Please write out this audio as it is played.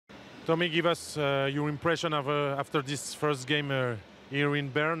Tommy, give us your impression of after this first game here in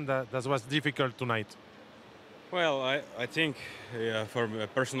Bern. That was difficult tonight. Well, I think for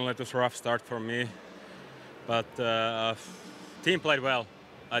personally it was a rough start for me, but team played well.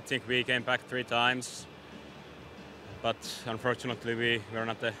 I think we came back 3 times, but unfortunately we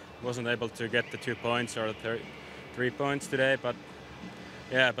wasn't able to get the 2 points or the 3 points today. But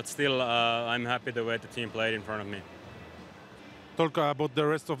yeah, but still I'm happy the way the team played in front of me. Talk about the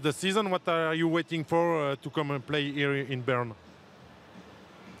rest of the season. What are you waiting for to come and play here in Bern?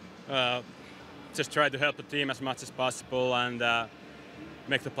 Just try to help the team as much as possible and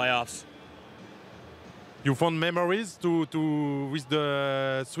make the playoffs. You found memories with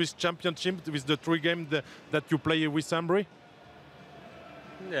the Swiss Championship, with the 3 games that you play with Ambry?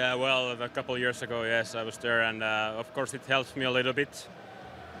 Yeah, well, a couple of years ago, yes, I was there, and of course it helps me a little bit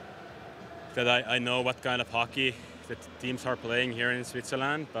that I know what kind of hockey the teams are playing here in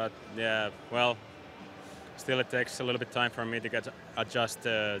Switzerland. But yeah, well, still it takes a little bit time for me to adjust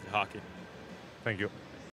to hockey. Thank you.